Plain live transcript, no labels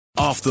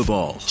Off the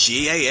Ball.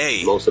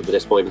 GAA. Most of the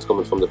disappointment's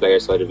coming from the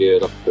players' side of view.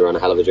 Look, they're on a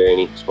hell of a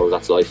journey. I suppose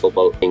that's life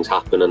football. Things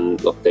happen,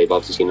 and look, they've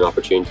obviously seen an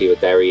opportunity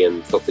with Derry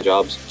and took the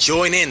jobs.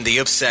 Join in the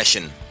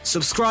obsession.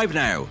 Subscribe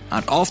now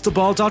at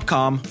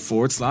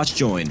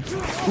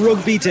offtheball.com/join.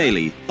 Rugby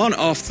Daily on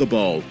Off the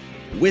Ball.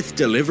 With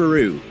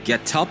Deliveroo.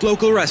 Get top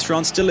local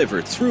restaurants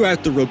delivered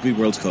throughout the Rugby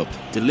World Cup.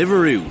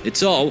 Deliveroo.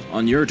 It's all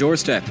on your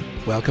doorstep.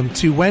 Welcome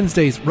to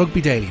Wednesday's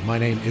Rugby Daily. My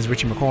name is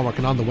Richie McCormack,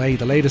 and on the way,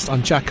 the latest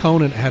on Jack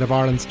Conan ahead of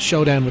Ireland's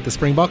showdown with the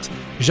Springboks.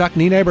 Jacques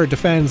Nienaber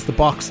defends the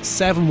Boks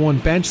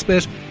 7-1 bench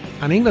split,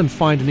 and England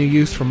find a new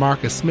use for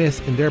Marcus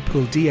Smith in their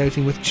Pool D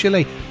outing with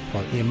Chile,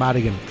 while Ian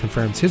Madigan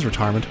confirms his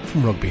retirement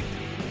from rugby.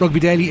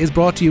 Rugby Daily is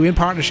brought to you in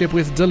partnership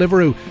with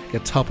Deliveroo.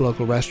 Get top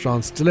local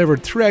restaurants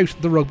delivered throughout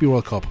the Rugby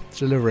World Cup.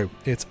 Deliveroo,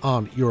 it's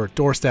on your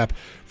doorstep.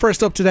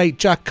 First up today,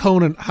 Jack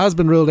Conan has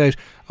been ruled out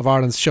of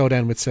Ireland's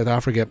showdown with South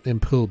Africa in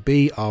Pool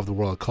B of the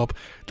World Cup.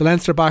 The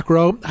Leinster back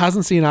row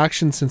hasn't seen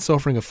action since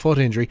suffering a foot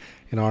injury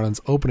in Ireland's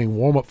opening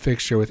warm-up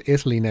fixture with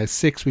Italy now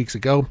 6 weeks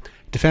ago.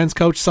 Defence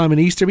coach Simon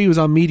Easterby was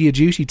on media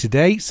duty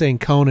today, saying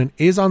Conan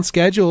is on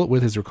schedule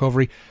with his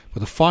recovery,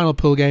 but the final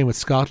pool game with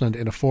Scotland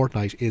in a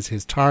fortnight is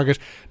his target.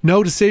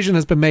 No decision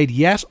has been made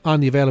yet on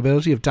the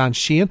availability of Dan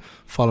Sheehan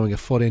following a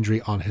foot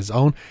injury on his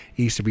own.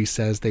 Easterby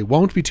says they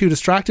won't be too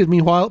distracted,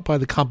 meanwhile, by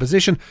the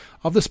composition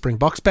of the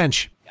Springboks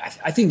bench.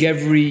 I think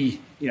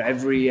every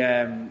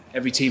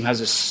team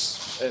has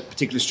a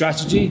particular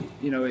strategy.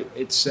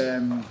 It's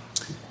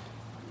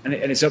and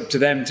it's up to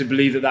them to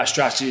believe that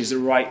strategy is the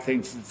right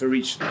thing for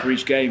each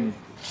game.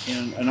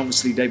 And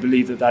obviously they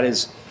believe that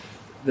is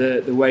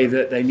the way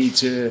that they need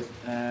to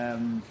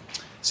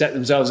set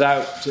themselves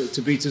out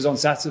to beat us on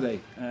Saturday.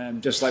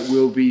 Just like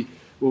we'll be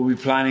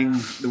planning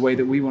the way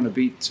that we want to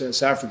beat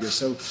South Africa.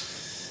 So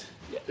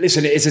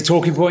listen, it's a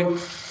talking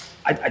point.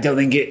 I don't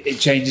think it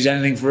changes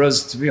anything for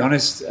us, to be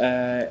honest.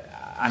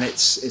 And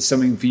it's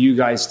something for you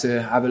guys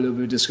to have a little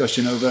bit of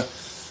discussion over.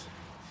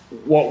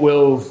 What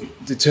will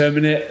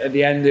determine it at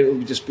the end? It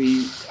will just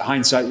be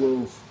hindsight.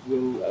 Will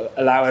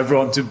allow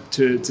everyone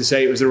to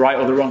say it was the right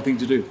or the wrong thing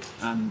to do.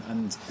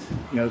 And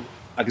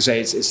like I say,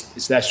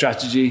 it's their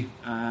strategy,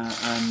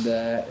 and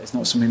it's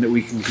not something that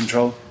we can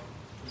control.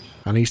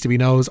 And Easterby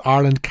knows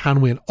Ireland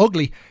can win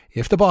ugly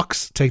if the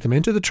Boks take them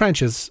into the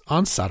trenches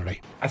on Saturday.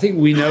 I think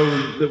we know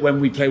that when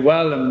we play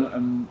well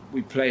and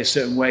we play a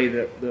certain way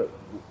that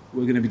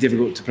we're going to be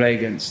difficult to play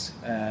against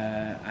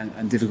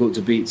and difficult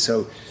to beat.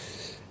 So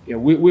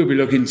we'll be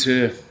looking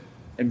to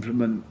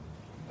implement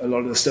a lot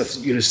of the stuff that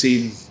you'll have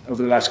seen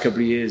over the last couple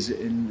of years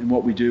in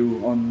what we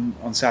do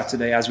on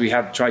Saturday, as we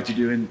have tried to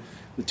do in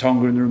the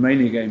Tonga and the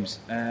Romania games.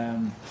 I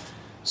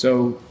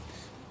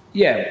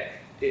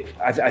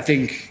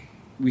think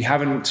we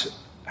haven't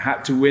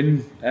had to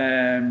win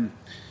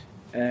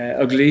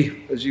ugly,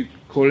 as you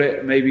call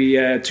it, maybe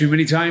too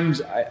many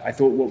times. I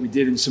thought what we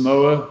did in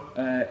Samoa,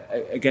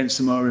 against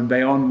Samoa in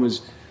Bayonne,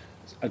 was,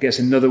 I guess,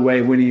 another way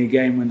of winning a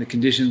game when the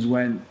conditions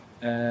weren't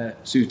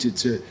suited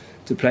to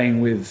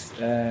playing with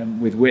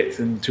width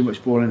and too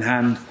much ball in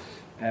hand.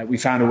 We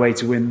found a way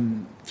to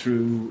win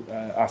through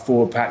our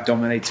forward pack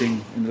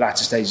dominating in the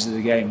latter stages of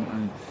the game,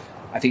 and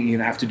I think you're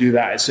going to have to do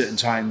that at certain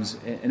times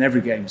in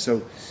every game.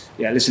 So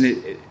listen,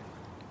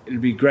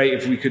 it'd be great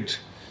if we could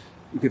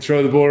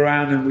throw the ball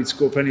around and we'd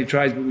score plenty of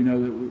tries, but we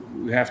know that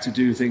we have to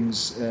do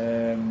things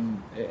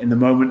in the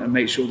moment and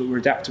make sure that we're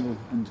adaptable,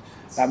 and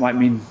that might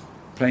mean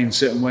playing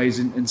certain ways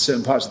in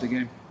certain parts of the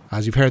game.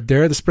 As you've heard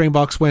there, the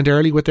Springboks went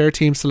early with their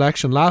team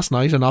selection last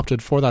night and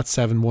opted for that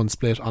 7-1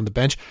 split on the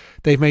bench.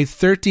 They've made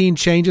 13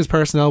 changes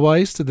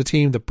personnel-wise to the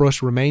team that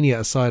brushed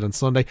Romania aside on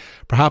Sunday.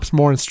 Perhaps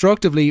more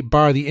instructively,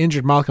 bar the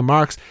injured Malcolm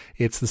Marx,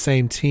 it's the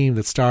same team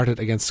that started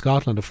against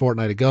Scotland a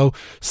fortnight ago.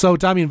 So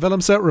Damien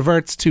Willemse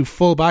reverts to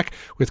full-back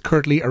with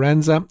Kurtley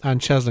Arenza and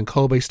Cheslin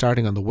Kolbe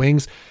starting on the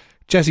wings.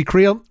 Jesse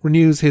Creel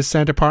renews his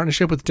centre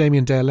partnership with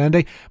Damien de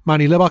Allende.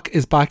 Manny Libok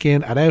is back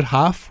in at out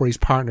half, where he's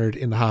partnered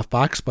in the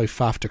half-backs by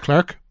Faf de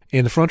Klerk.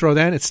 In the front row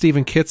then, it's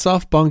Stephen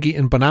Kitsoff, Bongi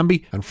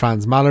Bonambi and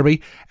Franz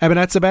Mallerby. Eben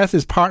Etzebeth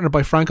is partnered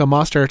by Franco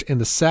Mostert in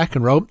the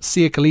second row.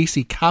 Sia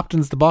Khaleesi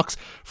captains the Boks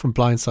from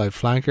blindside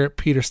flanker.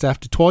 Peter Steph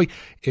du Toit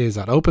is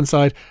at open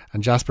side,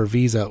 and Jasper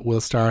Wiese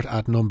will start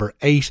at number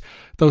 8.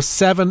 Those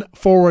 7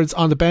 forwards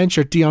on the bench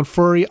are Dion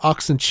Furry,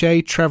 Oxen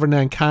Che, Trevor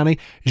Nankani,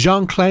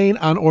 Jean Klein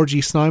and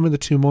R.G. Snyman, the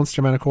 2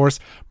 Munster men of course,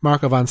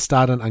 Marco van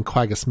Staden and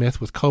Quagga Smith,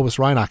 with Cobus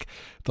Reinach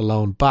the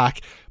lone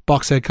back.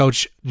 Boks head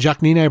coach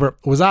Jacques Nienaber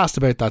was asked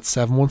about that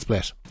 7-1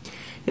 split.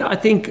 Yeah, I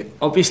think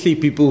obviously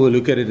people will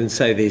look at it and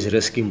say there's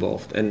risk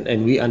involved,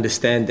 and we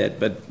understand that,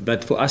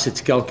 but for us it's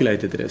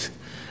calculated risk,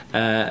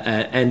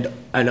 and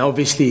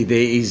obviously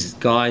there is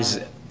guys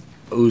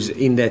who's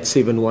in that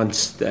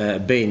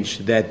 7-1 bench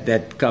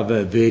that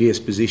cover various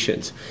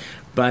positions,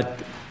 but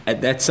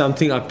That's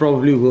something I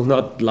probably will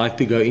not like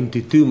to go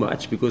into too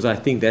much, because I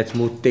think that's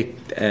more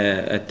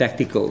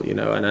tactical,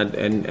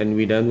 and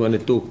we don't want to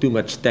talk too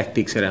much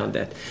tactics around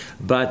that.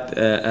 But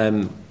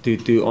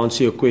to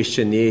answer your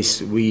question,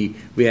 yes, we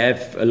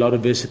have a lot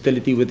of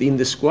versatility within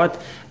the squad,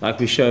 like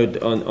we showed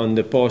on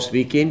the past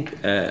weekend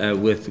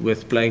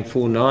with playing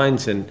 4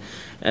 nines, and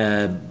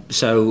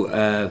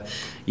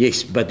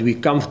yes, but we're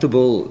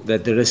comfortable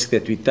that the risk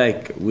that we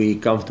take, we're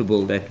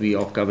comfortable that we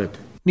are covered.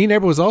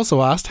 Nienaber was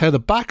also asked how the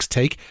Backs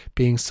take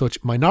being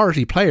such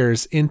minority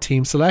players in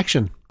team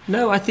selection.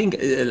 No, I think,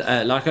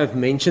 like I've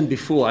mentioned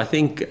before, I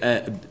think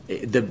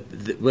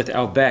with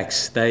our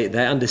backs,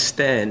 they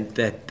understand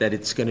that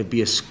it's going to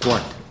be a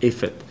squad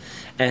effort,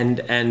 and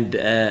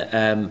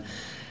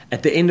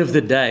at the end of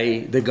the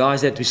day, the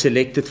guys that we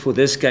selected for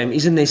this game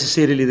isn't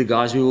necessarily the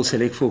guys we will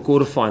select for a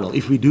quarterfinal,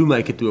 if we do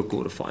make it to a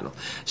quarterfinal.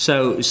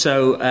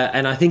 So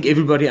and I think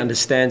everybody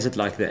understands it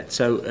like that.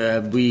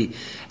 So we're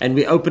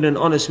open and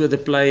honest with the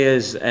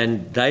players,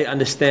 and they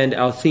understand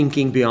our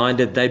thinking behind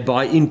it. They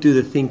buy into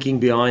the thinking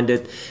behind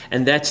it,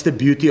 and that's the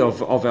beauty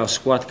of our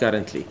squad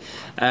currently.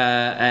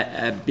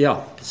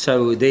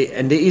 So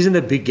there isn't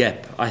a big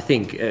gap, I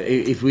think.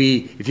 If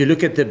you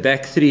look at the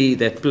back three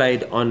that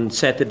played on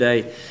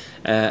Saturday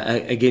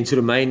against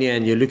Romania,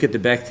 and you look at the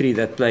back three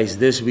that plays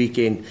this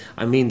weekend,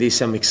 I mean, there's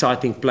some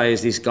exciting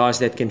players. There's guys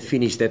that can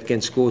finish, that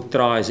can score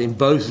tries in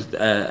both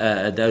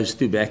those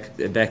two back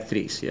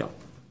threes. Yeah.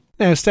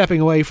 Now stepping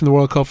away from the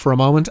World Cup for a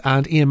moment,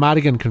 and Ian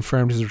Madigan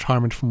confirmed his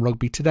retirement from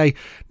rugby today.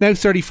 Now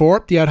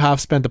 34, the out-half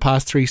spent the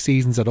past 3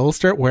 seasons at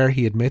Ulster, where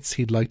he admits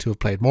he'd like to have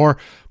played more,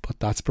 but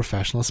that's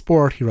professional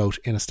sport, he wrote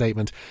in a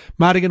statement.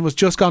 Madigan was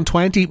just gone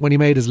 20 when he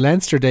made his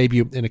Leinster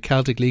debut in a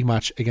Celtic League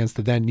match against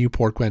the then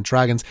Newport Gwent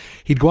Dragons.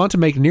 He'd go on to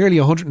make nearly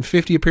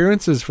 150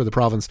 appearances for the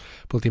province,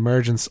 but the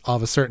emergence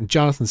of a certain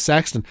Jonathan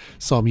Sexton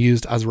saw him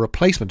used as a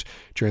replacement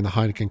during the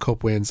Heineken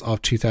Cup wins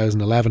of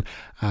 2011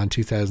 and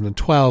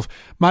 2012.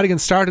 Madigan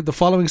started the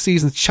following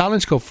season's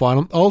Challenge Cup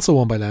final, also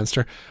won by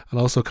Leinster, and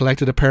also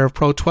collected a pair of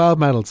Pro 12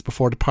 medals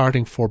before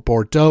departing for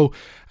Bordeaux.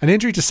 An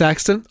injury to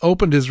Sexton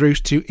opened his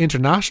route to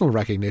international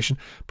recognition,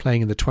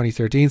 playing in the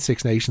 2013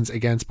 Six Nations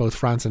against both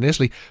France and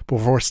Italy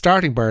before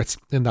starting berths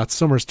in that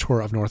summer's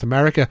tour of North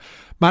America.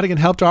 Madigan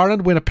helped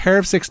Ireland win a pair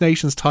of Six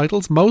Nations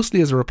titles,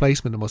 mostly as a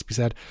replacement, it must be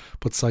said,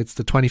 but cites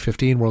the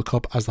 2015 World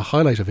Cup as the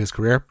highlight of his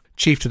career.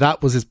 Chief to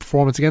that was his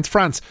performance against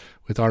France,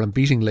 with Ireland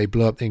beating Les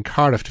Bleus in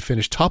Cardiff to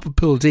finish top of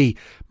Pool D,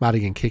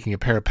 Madigan kicking a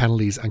pair of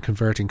penalties and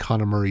converting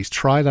Conor Murray's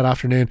try that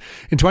afternoon.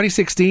 In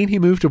 2016 he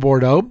moved to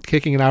Bordeaux,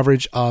 kicking an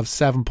average of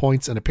 7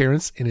 points an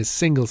appearance in his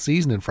single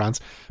season in France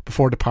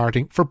before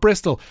departing for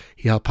Bristol.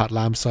 He helped Pat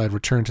Lamb's side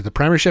return to the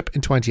Premiership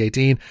in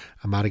 2018,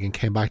 and Madigan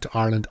came back to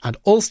Ireland and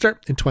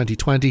Ulster in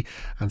 2020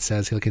 and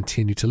says he'll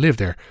continue to live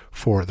there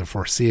for the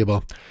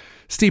foreseeable.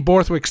 Steve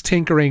Borthwick's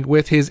tinkering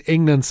with his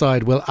England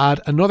side will add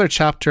another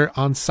chapter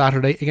on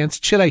Saturday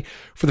against Chile.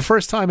 For the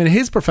first time in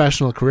his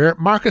professional career,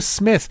 Marcus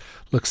Smith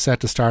looks set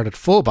to start at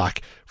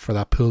fullback for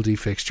that Pool D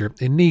fixture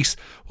in Nice.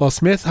 While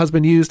Smith has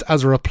been used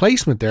as a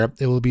replacement there,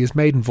 it will be his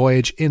maiden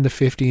voyage in the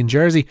 15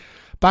 jersey.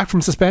 Back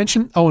from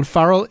suspension, Owen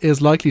Farrell is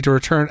likely to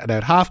return at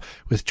out half,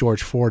 with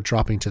George Ford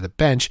dropping to the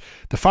bench.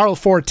 The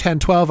Farrell-Ford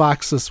 10-12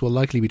 axis will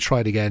likely be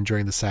tried again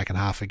during the second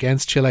half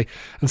against Chile.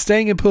 And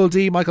staying in Pool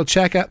D, Michael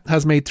Checa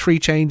has made 3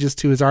 changes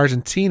to his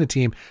Argentina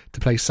team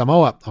to play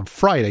Samoa on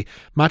Friday.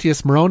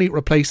 Matias Moroni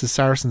replaces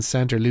Saracens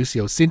centre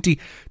Lucio Cinti.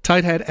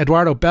 Tight head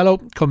Eduardo Bello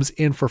comes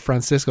in for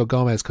Francisco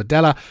Gomez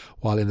Codella,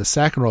 while in the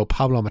second row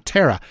Pablo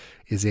Matera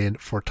is in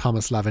for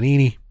Thomas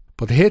Lavanini.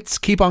 But the hits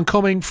keep on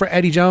coming for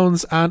Eddie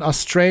Jones and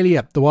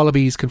Australia. The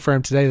Wallabies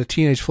confirmed today that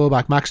teenage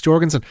fullback Max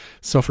Jorgensen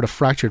suffered a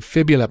fractured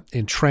fibula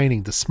in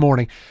training this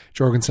morning.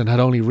 Jorgensen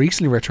had only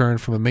recently returned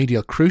from a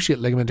medial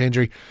cruciate ligament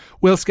injury.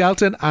 Will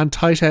Skelton and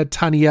tight head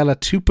Taniela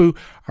Tupu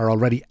are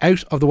already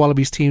out of the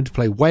Wallabies team to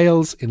play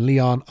Wales in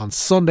Lyon on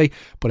Sunday.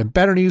 But in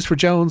better news for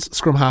Jones,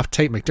 scrum half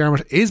Tate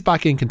McDermott is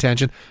back in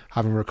contention,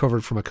 having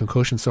recovered from a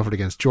concussion suffered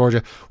against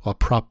Georgia, while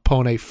prop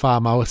Pone Fa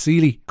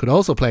Mawasili could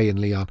also play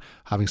in Lyon,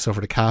 having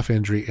suffered a calf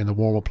injury in the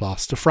warm-up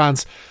loss to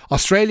France.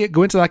 Australia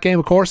go into that game,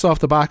 of course, off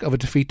the back of a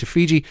defeat to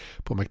Fiji,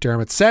 but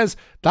McDermott says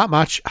that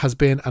match has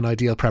been an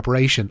ideal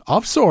preparation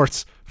of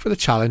sorts for the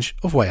challenge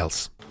of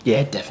Wales.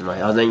 Yeah,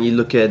 definitely. I think you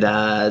look at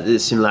the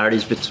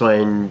similarities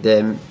between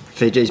them.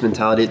 Fiji's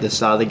mentality at the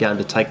start of the game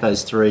to take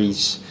those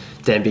threes.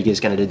 Dan Biggar's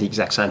going to do the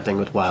exact same thing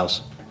with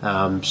Wales.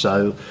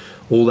 So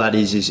all that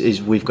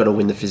is we've got to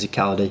win the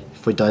physicality.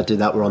 If we don't do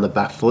that, we're on the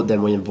back foot.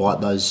 Then we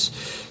invite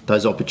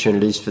those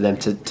opportunities for them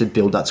to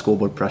build that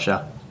scoreboard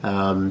pressure.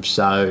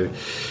 So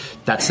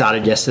that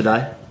started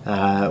yesterday.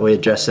 We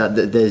addressed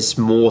that. There's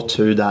more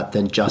to that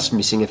than just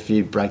missing a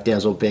few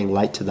breakdowns or being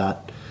late to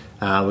that.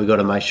 We've got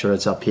to make sure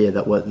it's up here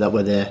that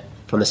we're there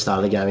from the start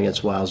of the game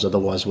against Wales.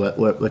 Otherwise,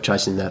 we're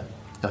chasing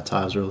our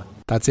tails, really.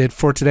 That's it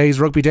for today's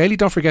Rugby Daily.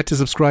 Don't forget to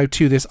subscribe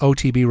to this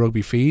OTB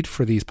Rugby feed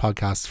for these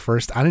podcasts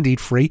first and indeed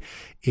free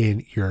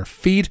in your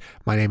feed.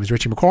 My name is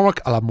Richie McCormack.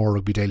 I'll have more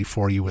Rugby Daily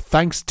for you with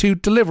thanks to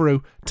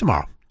Deliveroo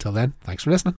tomorrow. Till then, thanks for listening.